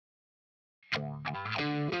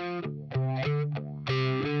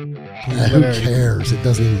Who cares? It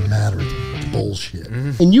doesn't even matter. It's bullshit.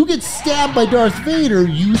 And you get stabbed by Darth Vader,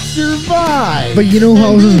 you survive. But you know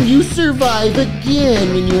how you survive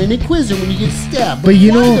again when you're an Inquisitor when you get stabbed. But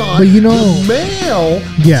you know, the male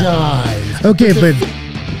dies. Okay, but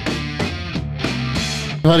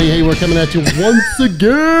buddy, hey, we're coming at you once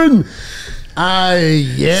again.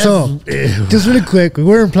 Yes. So, just really quick, we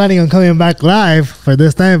weren't planning on coming back live for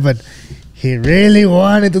this time, but he really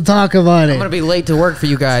wanted to talk about it. I'm gonna be late to work for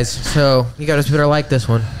you guys, so you guys better like this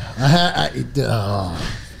one.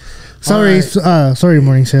 Sorry, right. Sorry,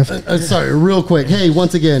 morning chef. Sorry, real quick. Hey,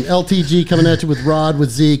 once again, LTG coming at you with Rod,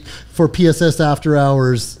 with Zeke for PSS After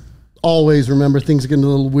Hours. Always remember, things are getting a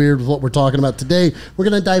little weird with what we're talking about today. We're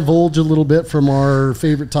going to divulge a little bit from our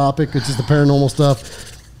favorite topic, which is the paranormal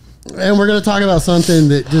stuff. And we're going to talk about something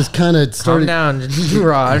that just kind of started. Calm down,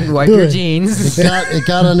 Rod. Wipe your jeans. It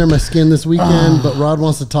got under my skin this weekend, but Rod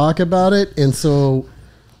wants to talk about it. And so,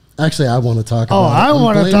 actually, I want to talk about it. I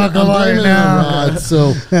want to talk about it now. Rod.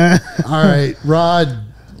 So, all right, Rod,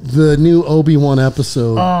 the new Obi-Wan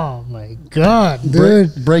episode. Oh, my God,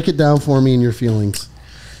 dude. Break it down for me and your feelings.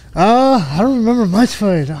 I don't remember much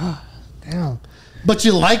for it. Oh, damn. But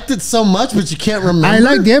you liked it so much, but you can't remember? I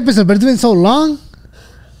liked the episode, but it's been so long.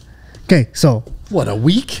 Okay, so. What, a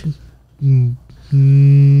week? Not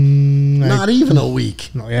even a week.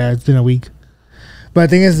 No, yeah, it's been a week. But the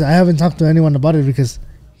thing is, I haven't talked to anyone about it because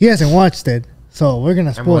he hasn't watched it. So we're going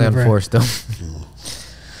to spoil it. I'm only on 4 still.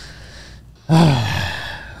 All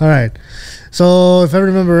right. So if I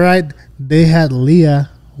remember right, they had Leah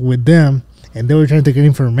with them. And they were trying to get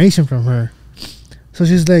information from her. So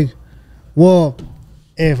she's like, well,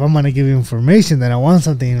 if I'm going to give you information, then I want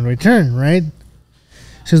something in return, right?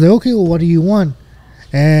 She's like, okay, well, what do you want?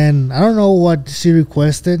 And I don't know what she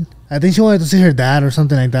requested. I think she wanted to see her dad or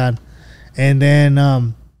something like that. And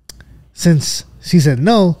then since she said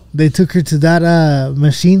no, they took her to that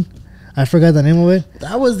machine. I forgot the name of it.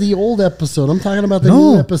 That was the old episode. I'm talking about the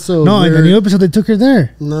new episode. No, in the new episode, they took her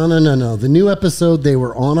there. No. The new episode, they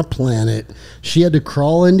were on a planet. She had to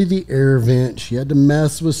crawl into the air vent. She had to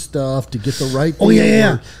mess with stuff to get the right thing. Oh,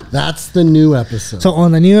 yeah. That's the new episode. So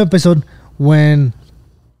on the new episode, when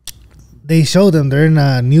they show them they're in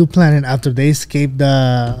a new planet after they escaped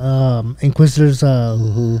the Inquisitor's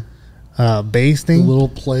base thing. The little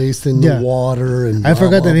place in the water. And I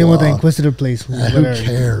forgot the name of the Inquisitor place. Who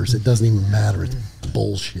cares? It doesn't even matter. It's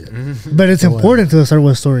bullshit. But it's important to the Star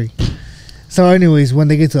Wars story. So anyways, when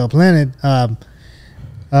they get to the planet,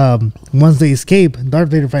 once they escape, Darth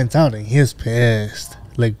Vader finds out and he's pissed.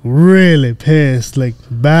 Like really pissed. Like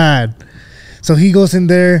bad. So he goes in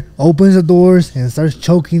there, opens the doors, and starts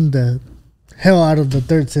choking the hell out of the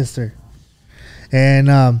third sister.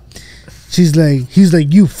 And he's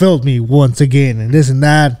like, you failed me once again, and this and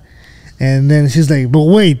that. And then she's like, but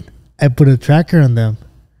wait, I put a tracker on them.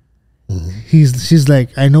 She's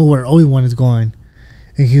like, I know where Obi-Wan is going.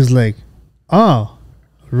 And he's like, oh,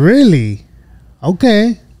 really?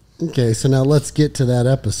 Okay, so now let's get to that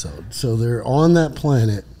episode. So they're on that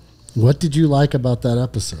planet. What did you like about that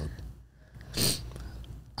episode?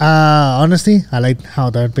 Honestly, I liked how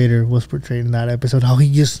Darth Vader was portrayed in that episode. How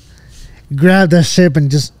he just grabbed that ship and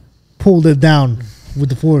just pulled it down with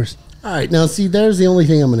the Force. All right, now see, there's the only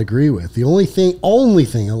thing I'm going to agree with. The only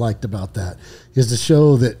thing I liked about that is to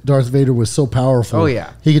show that Darth Vader was so powerful. Oh,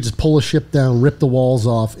 yeah. He could just pull a ship down, rip the walls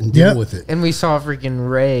off, and deal with it. And we saw freaking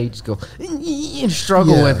Rey just go and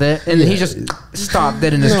struggle with it, and he just stopped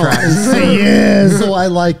dead in his tracks. So I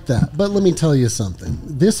like that. But let me tell you something.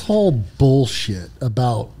 This whole bullshit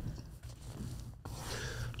about,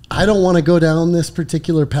 I don't want to go down this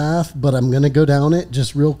particular path, but I'm going to go down it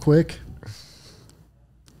just real quick.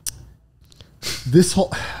 This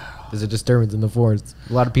whole... There's a disturbance in the Force.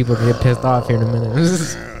 A lot of people are going to get pissed off here in a minute.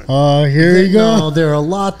 Here we go. No, there are a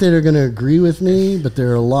lot that are going to agree with me, but there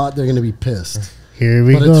are a lot that are going to be pissed. Here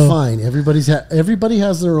we go. But it's fine. Everybody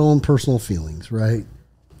has their own personal feelings, right?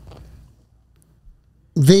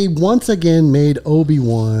 They once again made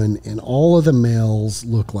Obi-Wan and all of the males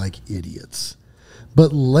look like idiots.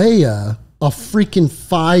 But Leia, a freaking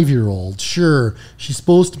 5-year-old, sure, she's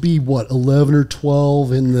supposed to be what, 11 or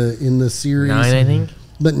 12 in the series? 9, I think.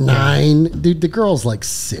 But 9, dude, the girl's like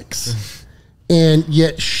 6. And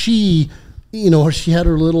yet she, she had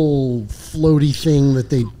her little floaty thing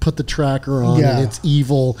that they put the tracker on, and it's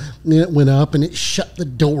evil. And it went up and it shut the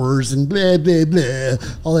doors and blah, blah, blah,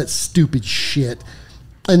 all that stupid shit.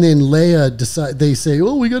 And then Leia they say,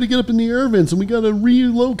 oh, we got to get up in the air vents and we got to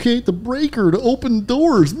relocate the breaker to open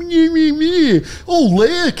doors. Oh,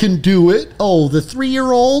 Leia can do it. Oh, the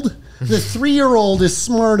 3-year-old. The 3-year-old is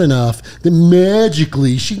smart enough that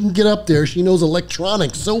magically she can get up there. She knows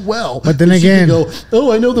electronics so well. But then that again, she can go,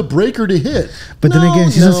 oh, I know the breaker to hit. But then again,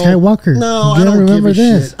 she's a Skywalker. No, I don't give a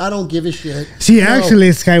shit. I don't give a shit. She actually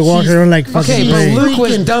is Skywalker. Like okay, but Luke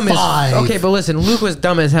was dumb as. Okay, but listen, Luke was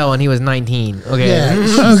dumb as hell, and he was 19. Okay.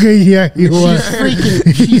 Yeah, okay, yeah, he was.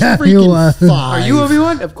 She's freaking 5. Are you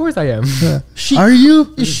Obi-Wan? Of course I am. Are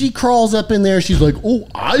you? She crawls up in there. She's like, "Oh,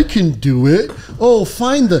 I can do it. Oh,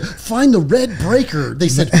 find the red breaker." They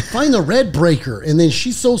said, "Find the red breaker." And then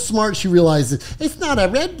she's so smart, she realizes it's not a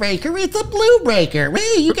red breaker; it's a blue breaker.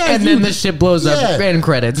 Hey, you guys. And then the ship blows up. End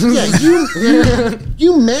credits. Yeah,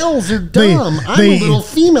 you males are dumb. I'm a little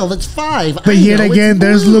female that's 5. But yet again,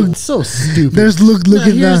 there's Luke. So stupid. There's Luke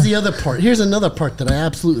looking. Here's the other part. Here's another part that I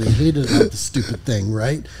absolutely hated about the stupid thing.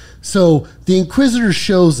 Right. So the Inquisitor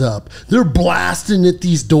shows up. They're blasting at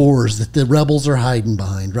these doors that the rebels are hiding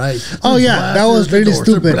behind, right? Oh, yeah. That was really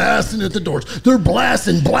stupid. They're blasting at the doors. They're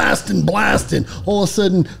blasting. All of a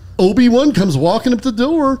sudden, Obi-Wan comes walking up the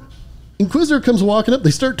door. Inquisitor comes walking up.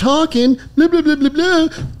 They start talking. Blah, blah, blah, blah, blah.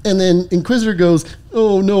 And then Inquisitor goes,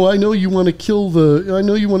 oh, no, I know you want to kill Vader.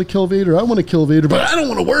 I want to kill Vader, but I don't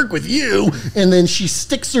want to work with you. And then she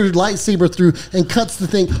sticks her lightsaber through and cuts the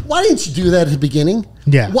thing. Why didn't you do that at the beginning?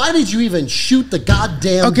 Yeah. Why did you even shoot the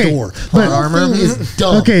goddamn door? But the whole thing is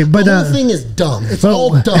dumb. Okay, but the whole thing is dumb. It's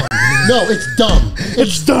all dumb. No, it's dumb.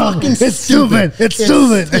 It's dumb. Fucking it's stupid. It's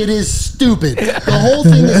stupid. It is stupid. The whole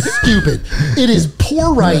thing is stupid. It is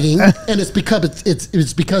poor writing, and it's because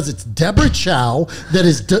it's Deborah Chow that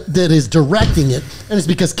is directing it, and it's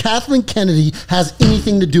because Kathleen Kennedy has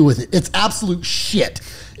anything to do with it. It's absolute shit.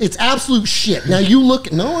 It's absolute shit. Now you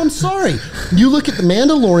look. No, I'm sorry. You look at The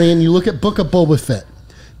Mandalorian. You look at Book of Boba Fett.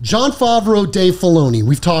 John Favreau, Dave Filoni.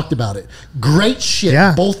 We've talked about it. Great shit.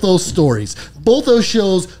 Yeah. Both those stories. Both those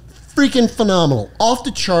shows, freaking phenomenal. Off the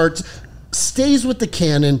charts. Stays with the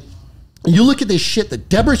canon. You look at this shit that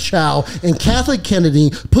Deborah Chow and Kathleen Kennedy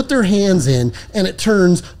put their hands in, and it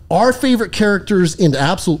turns our favorite characters into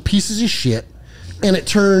absolute pieces of shit. And it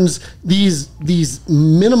turns these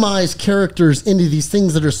minimized characters into these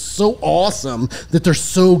things that are so awesome that they're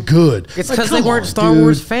so good. It's because they weren't Star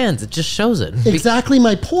Wars fans. It just shows it. Exactly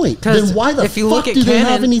my point. Then why the fuck do they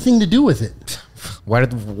have anything to do with it? Why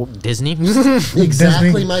did Disney?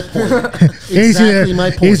 Exactly my point. Exactly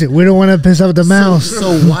my point. Easy. We don't want to piss off the mouse.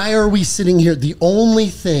 So why are we sitting here? The only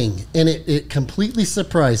thing, and it completely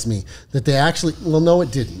surprised me that they actually, well, no,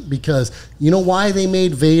 it didn't. Because you know why they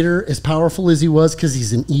made Vader as powerful as he was? Because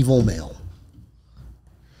he's an evil male.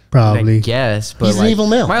 Probably. I guess, but he's an evil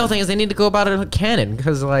male. My whole thing is they need to go about it canon,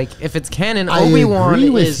 because like if it's canon, Obi-Wan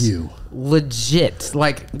is legit.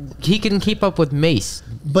 Like he can keep up with Mace.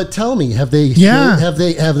 But tell me, have they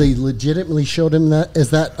legitimately showed him that? Is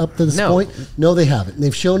that up to this point? No, they haven't.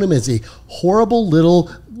 They've shown him as a horrible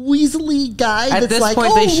little weaselly guy. At that's this like,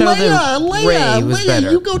 point, they showed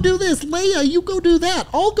Leia, you go do this. Leia, you go do that.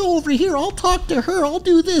 I'll go over here. I'll talk to her. I'll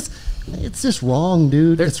do this. It's just wrong,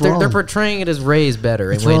 dude. It's wrong. They're portraying it as Rey's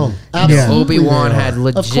better. It's and wrong. Obi-Wan had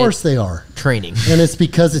legit. Of course they are. Training. And it's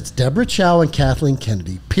because it's Deborah Chow and Kathleen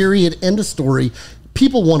Kennedy. Period. End of story.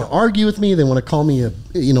 People want to argue with me. They want to call me a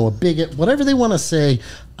bigot. Whatever they want to say,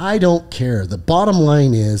 I don't care. The bottom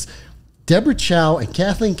line is Deborah Chow and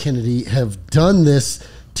Kathleen Kennedy have done this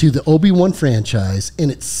to the Obi-Wan franchise, and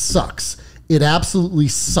it sucks. It absolutely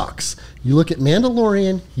sucks. You look at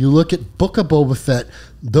Mandalorian, you look at Book of Boba Fett,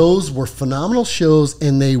 those were phenomenal shows,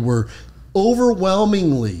 and they were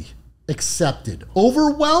overwhelmingly accepted.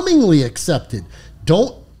 Overwhelmingly accepted.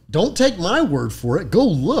 Don't take my word for it. Go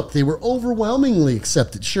look. They were overwhelmingly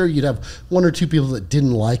accepted. Sure, you'd have 1 or 2 people that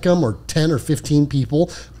didn't like them, or 10 or 15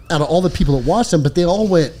 people out of all the people that watched them, but they all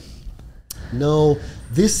went, no,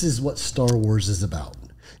 this is what Star Wars is about.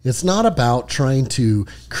 It's not about trying to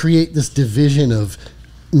create this division of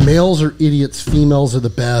males are idiots, females are the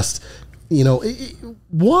best.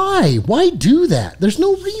 Why? Why do that? There's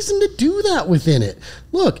no reason to do that within it.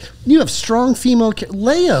 Look, you have strong female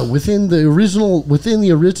Leia within the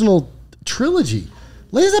original trilogy.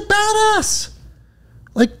 Leia's a badass.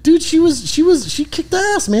 Like, dude, she kicked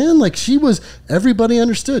ass, man. Like, everybody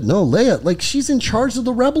understood. No, Leia, like, she's in charge of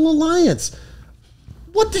the Rebel Alliance.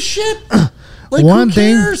 What the shit? Like, who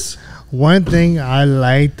cares? One thing I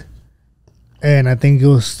liked, and I think it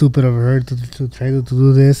was stupid of her to try to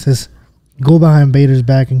do this, is go behind Vader's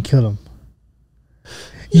back and kill him.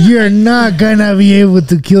 Yeah, you're not gonna be able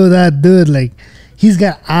to kill that dude. Like, he's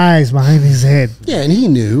got eyes behind his head. Yeah, and he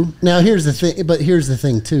knew. Now, here's the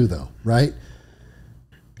thing too, though, right?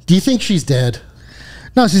 Do you think she's dead?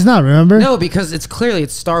 No, she's not. Remember? No, because it's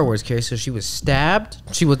Star Wars, Carrie. So she was stabbed.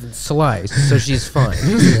 She wasn't sliced, so she's fine.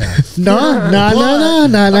 No.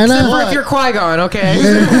 Except for if you're Qui-Gon, okay?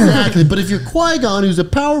 Exactly. But if you're Qui-Gon, who's a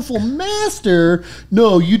powerful master,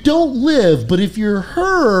 no, you don't live. But if you're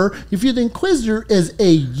the Inquisitor as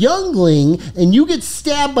a youngling, and you get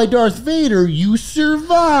stabbed by Darth Vader, you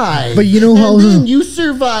survive. But you know how? And then you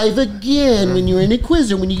survive again when you're an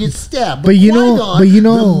Inquisitor when you get stabbed. But you know,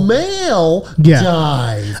 the male dies.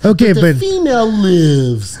 Okay, but the female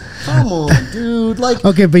lives. Come on, dude. Like,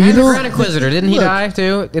 okay, but the Grand Inquisitor, didn't he die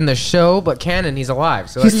too in the show? But canon, he's alive.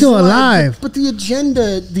 So he's still alive. But the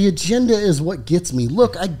agenda is what gets me.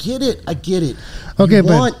 Look, I get it. Okay,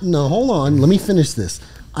 no, hold on. Let me finish this.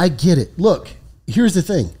 I get it. Look, here's the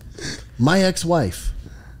thing. My ex-wife,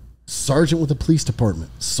 sergeant with the police department,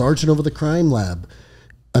 sergeant over the crime lab.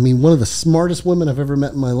 I mean, one of the smartest women I've ever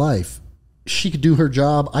met in my life. She could do her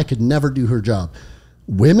job. I could never do her job.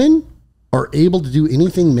 Women are able to do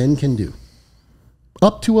anything men can do.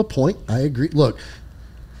 Up to a point, I agree. Look,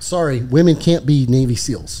 sorry, women can't be Navy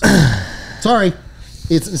SEALs. Sorry.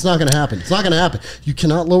 It's not going to happen. It's not going to happen. You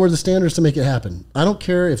cannot lower the standards to make it happen. I don't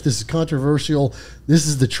care if this is controversial. This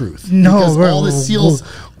is the truth. No, because all the SEALs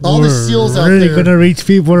out really there, going to reach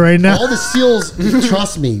people right now. All the SEALs,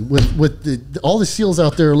 trust me, all the SEALs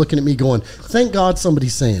out there are looking at me going, "Thank God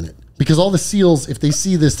somebody's saying it." Because all the SEALs, if they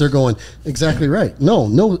see this, they're going, exactly right.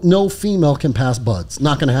 No female can pass buds.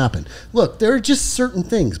 Not going to happen. Look, there are just certain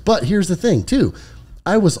things. But here's the thing, too.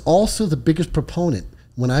 I was also the biggest proponent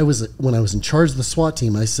when I was in charge of the SWAT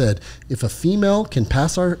team. I said, if a female can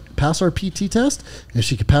pass our PT test, if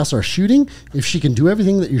she can pass our shooting, if she can do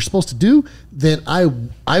everything that you're supposed to do, then I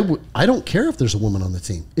don't care if there's a woman on the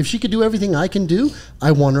team. If she could do everything I can do,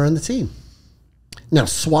 I want her on the team. Now,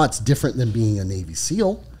 SWAT's different than being a Navy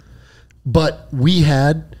SEAL. But we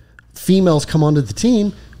had females come onto the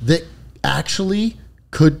team that actually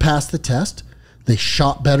could pass the test. They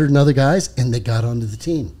shot better than other guys, and they got onto the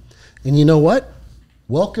team. And you know what?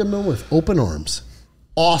 Welcome them with open arms.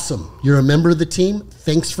 Awesome. You're a member of the team.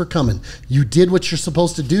 Thanks for coming. You did what you're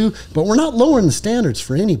supposed to do, but we're not lowering the standards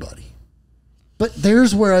for anybody. But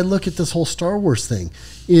there's where I look at this whole Star Wars thing,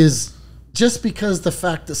 is just because the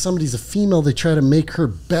fact that somebody's a female, they try to make her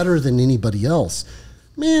better than anybody else.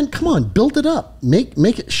 Man, come on, build it up. Make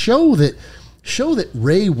it show that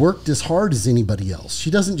Rey worked as hard as anybody else.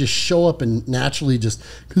 She doesn't just show up and naturally just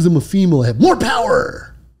because I'm a female I have more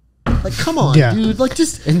power. Like, come on, dude. Like,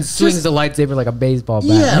 just and swings the lightsaber like a baseball bat.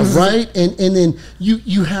 Yeah, right. And then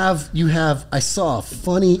you have. I saw a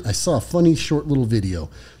funny short little video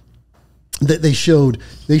that they showed.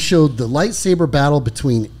 They showed the lightsaber battle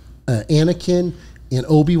between Anakin and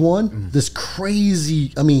Obi-Wan. This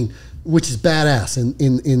crazy. I mean, which is badass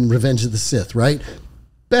in Revenge of the Sith, right?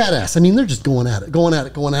 Badass. I mean, they're just going at it,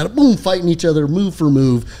 boom, fighting each other, move for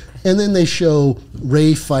move. And then they show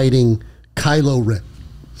Rey fighting Kylo Ren.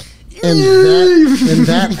 And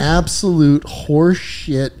that absolute horse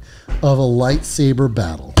shit of a lightsaber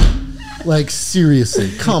battle. Like, seriously,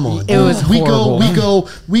 come on. It was horrible.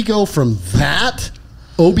 We go from that,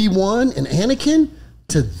 Obi-Wan and Anakin,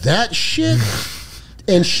 to that shit.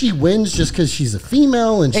 And she wins just because she's a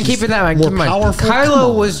female and she's keep it that way, more powerful.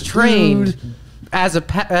 Kylo was trained as a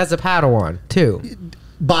Padawan too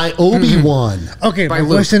by Obi-Wan. Okay, by my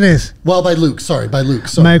Luke. question is. Well, by Luke. Sorry, by Luke.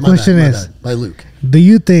 Sorry, my question is by Luke. Do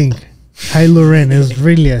you think Kylo Ren is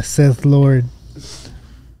really a Sith Lord?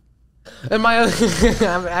 And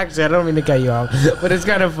actually, I don't mean to cut you off, but it's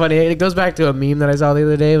kind of funny. It goes back to a meme that I saw the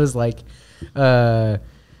other day. It was like,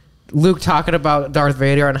 Luke talking about Darth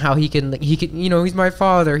Vader and how he can, he's my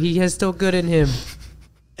father. He has still good in him.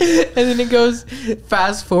 And then it goes,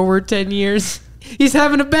 fast forward 10 years. He's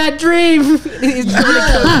having a bad dream. He's dude,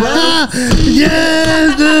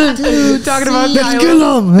 talking about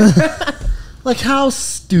Kylo. Like, how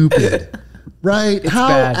stupid, right? How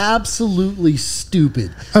bad. Absolutely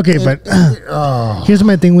stupid. Okay, here's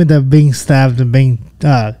my thing with the being stabbed and being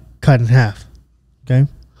cut in half. Okay.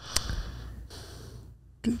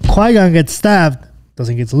 Qui-Gon gets stabbed,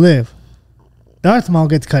 doesn't get to live. Darth Maul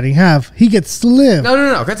gets cut in half, he gets to live.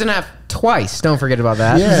 No. Cuts in half twice. Don't forget about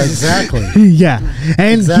that. Yeah, exactly. Yeah,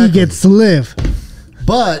 and he gets to live.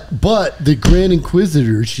 But the Grand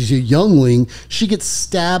Inquisitor, she's a youngling. She gets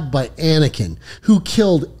stabbed by Anakin, who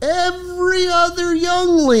killed every other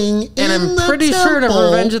youngling in the temple. And I'm pretty sure in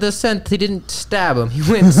Revenge of the Sith, he didn't stab him. He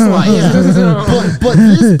went slice. But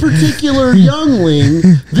this particular youngling,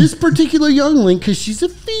 because she's a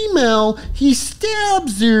female, he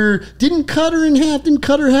stabs her, didn't cut her in half, didn't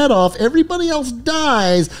cut her head off. Everybody else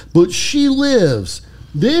dies, but she lives.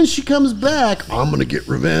 Then she comes back. I'm going to get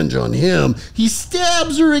revenge on him. He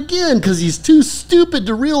stabs her again because he's too stupid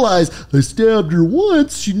to realize I stabbed her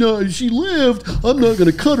once. She lived. I'm not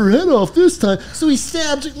going to cut her head off this time. So he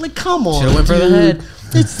stabs her. Like, come on, Should've went for the head.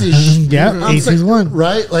 It's this Yeah, Ace is one.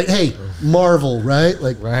 right? Like, hey, Marvel, right?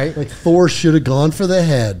 Like Thor should have gone for the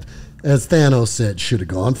head. As Thanos said, should have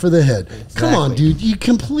gone for the head. Exactly. Come on, dude. You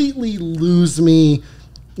completely lose me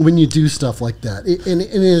when you do stuff like that. And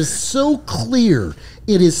it is so clear.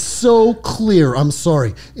 It is so clear. I'm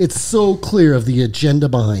sorry. It's so clear of the agenda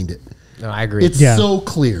behind it. No, I agree. It's so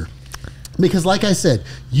clear. Because like I said,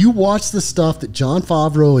 you watch the stuff that Jon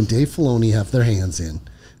Favreau and Dave Filoni have their hands in.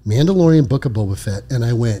 Mandalorian, Book of Boba Fett. And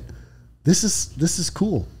I went, this is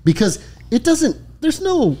cool. Because it doesn't, there's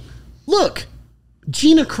no, look,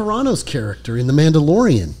 Gina Carano's character in The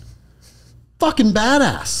Mandalorian, fucking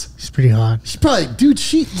badass. She's pretty hot. She's probably, dude.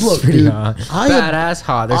 Look, pretty dude. hot. Badass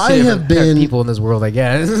hot. There's I have been people in this world, I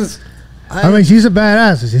guess. I mean, she's a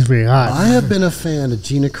badass, but she's pretty hot. I have been a fan of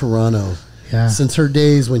Gina Carano since her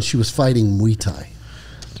days when she was fighting Muay Thai.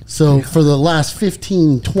 So for the last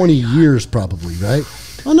 15, 20 years, probably, right?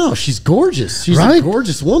 Oh no, she's gorgeous. She's a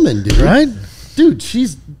gorgeous woman, dude. Right? Dude,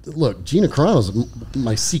 Gina Carano's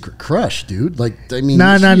my secret crush, dude. Like, I mean,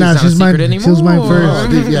 nah. She's my first. Oh,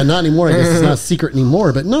 dude, yeah, not anymore. I guess it's not a secret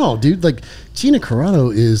anymore. But no, dude, like Gina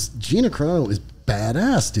Carano is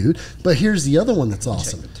badass, dude. But here's the other one that's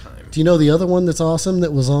awesome. Do you know the other one that's awesome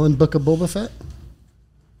that was on Book of Boba Fett?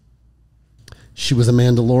 She was a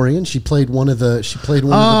Mandalorian. She played one of the.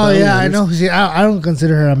 Oh yeah, I know. See, I don't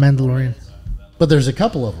consider her a Mandalorian. But there's a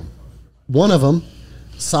couple of them. One of them,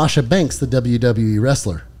 Sasha Banks, the WWE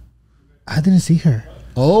wrestler. I didn't see her.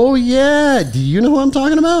 Oh yeah, do you know who I'm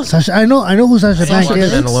talking about? Sasha, I know who Sasha Banks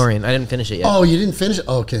is. Mandalorian. I didn't finish it yet. Oh, you didn't finish it?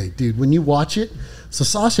 Okay, dude. When you watch it, so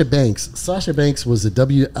Sasha Banks was a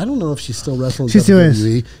I don't know if she's still wrestling. She still is.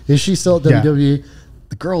 Is she still at WWE?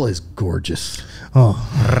 The girl is gorgeous.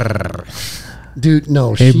 Oh, dude,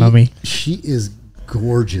 no. Hey, mommy. She is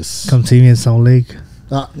gorgeous. Come see me in Salt Lake.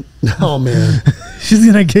 No, man. She's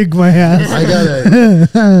gonna kick my ass. I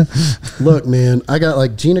gotta look, man. I got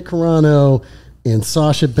like Gina Carano and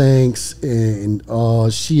Sasha Banks, and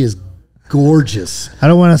she is gorgeous. I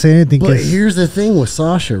don't want to say anything, but here's the thing with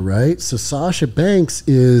Sasha, right? So Sasha Banks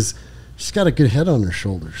she's got a good head on her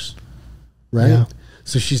shoulders, right? Yeah.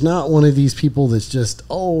 So she's not one of these people that's just,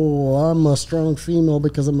 I'm a strong female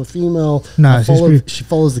because I'm a female. No, she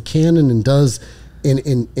follows the canon and does.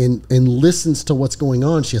 And listens to what's going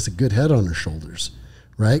on. She has a good head on her shoulders,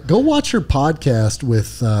 right? Go watch her podcast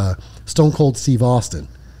with Stone Cold Steve Austin.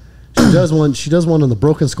 She does one on the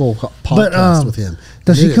Broken Skull podcast with him.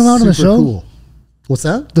 Does she come out on the show? Cool. What's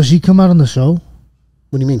that? Does she come out on the show?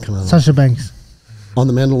 What do you mean come out? Sasha Banks on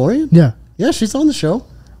The Mandalorian? Yeah, she's on the show.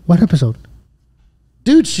 What episode?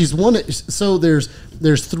 Dude, she's one. So there's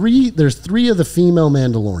three of the female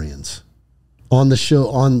Mandalorians on the show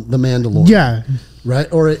on The Mandalorian. Yeah.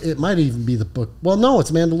 Right? Or it might even be the book. Well, no,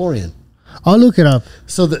 it's Mandalorian. I'll look it up.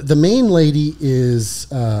 So the main lady is,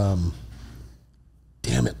 damn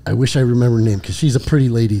it, I wish I remember her name because she's a pretty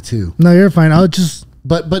lady too. No, you're fine. I'll just.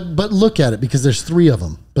 But look at it because there's three of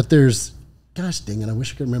them. But there's, gosh dang it, I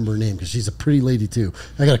wish I could remember her name because she's a pretty lady too.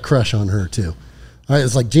 I got a crush on her too. All right,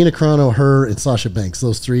 it's like Gina Carano, her, and Sasha Banks.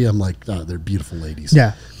 Those three, I'm like, they're beautiful ladies.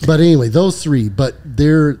 Yeah. But anyway, those three. But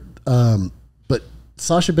they're. But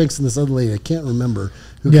Sasha Banks and this other lady, I can't remember,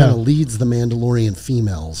 who kind of leads the Mandalorian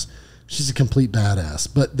females. She's a complete badass.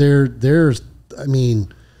 But they're I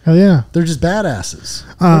mean, hell yeah, they're just badasses.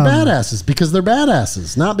 They're badasses because they're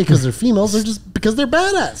badasses, not because they're females. They're just because they're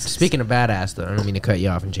badasses. Speaking of badass, though, I don't mean to cut you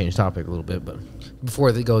off and change topic a little bit, but before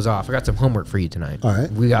it goes off, I got some homework for you tonight. All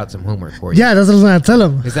right, we got some homework for you. Yeah, that's what I was gonna tell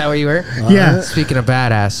him. Is that what you were? Yeah. Right. Speaking of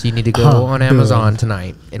badass, you need to go on Amazon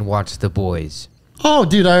tonight and watch The Boys. Oh,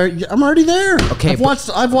 dude, I'm already there. Okay, I've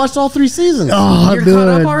watched all 3 seasons. Oh, you're caught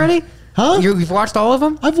up already? Huh? You've watched all of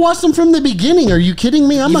them? I've watched them from the beginning. Are you kidding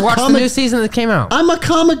me? You've watched the new season that came out. I'm a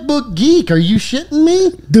comic book geek. Are you shitting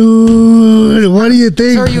me? Dude, what do you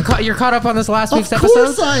think? So you're caught up on this last week's episode? Of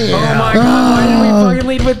course I am. Oh my God, why didn't we fucking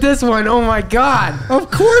lead with this one? Oh my God.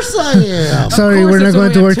 Of course I am. Sorry, we're not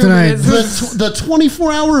going to work tonight. The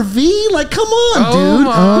 24-hour V? Like, come on, dude.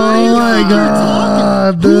 Oh my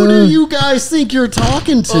God. Who do you guys think you're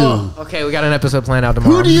talking to? Oh, okay, we got an episode planned out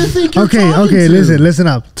tomorrow. Who do you think you're talking to? Okay, listen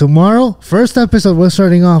up. Tomorrow, first episode, we're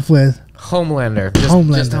starting off with Homelander. Just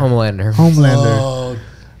Homelander. Homelander.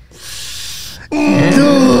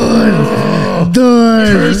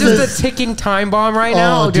 Dude. He's just a ticking time bomb right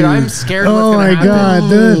now. Dude, I'm scared what's Oh going to my happen. God,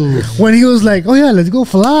 dude. When he was like, oh yeah, let's go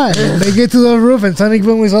fly. They get to the roof and Sonic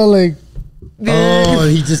Boom is all like, Oh,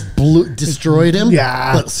 he just destroyed him.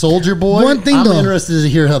 Yeah. But Soldier Boy. One thing, I'm though. interested to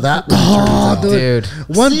hear how that one turns out. Dude.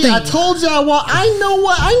 One See, thing. I told you. I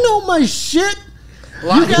know my shit.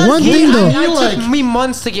 One thing, though. It took me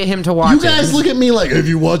months to get him to watch You guys it. look at me like, have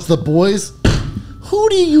you watched The Boys? Who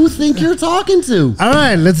do you think you're talking to? All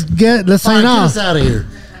right, let's sign Get off. us out of here.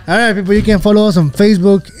 All right, people, you can follow us on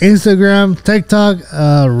Facebook, Instagram, TikTok,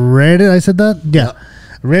 Reddit. I said that? Yeah.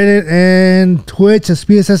 Reddit and Twitch as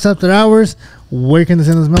PSS After Hours. Where can they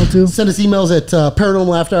send us mail to? Send us emails at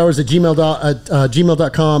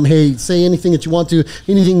paranormalafterhours@gmail.com. Hey, say anything that you want to,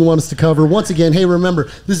 anything you want us to cover. Once again, hey, remember,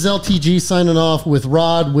 this is LTG signing off with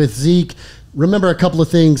Rod, with Zeke. Remember a couple of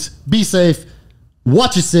things. Be safe.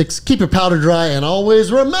 Watch your six. Keep your powder dry. And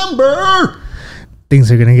always remember,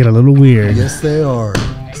 Things are going to get a little weird. yes, they are.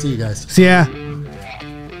 See you guys. See ya.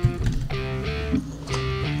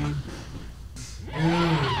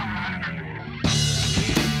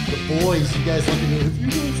 The Boys. You guys look at me. Have you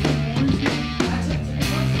watched The Boys yet?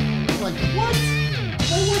 Like, what? I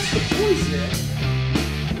watched The Boys yet?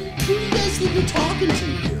 Who do you guys think you're talking to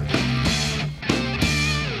here?